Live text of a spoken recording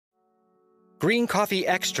Green coffee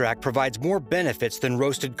extract provides more benefits than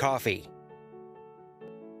roasted coffee.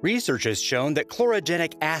 Research has shown that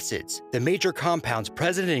chlorogenic acids, the major compounds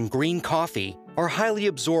present in green coffee, are highly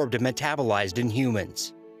absorbed and metabolized in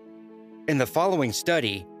humans. In the following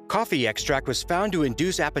study, coffee extract was found to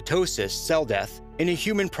induce apoptosis, cell death, in a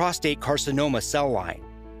human prostate carcinoma cell line.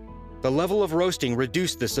 The level of roasting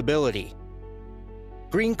reduced this ability.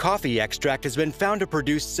 Green coffee extract has been found to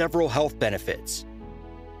produce several health benefits.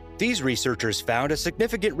 These researchers found a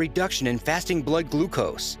significant reduction in fasting blood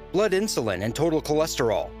glucose, blood insulin, and total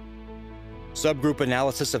cholesterol. Subgroup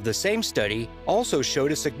analysis of the same study also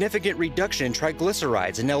showed a significant reduction in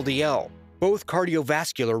triglycerides and LDL, both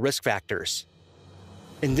cardiovascular risk factors.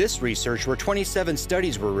 In this research, where 27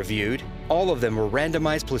 studies were reviewed, all of them were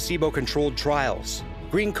randomized placebo-controlled trials.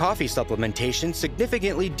 Green coffee supplementation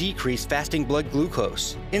significantly decreased fasting blood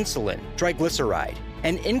glucose, insulin, triglyceride,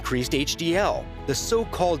 and increased HDL, the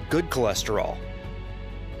so-called good cholesterol.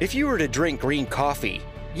 If you were to drink green coffee,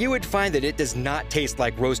 you would find that it does not taste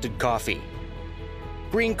like roasted coffee.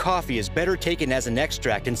 Green coffee is better taken as an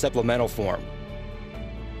extract in supplemental form,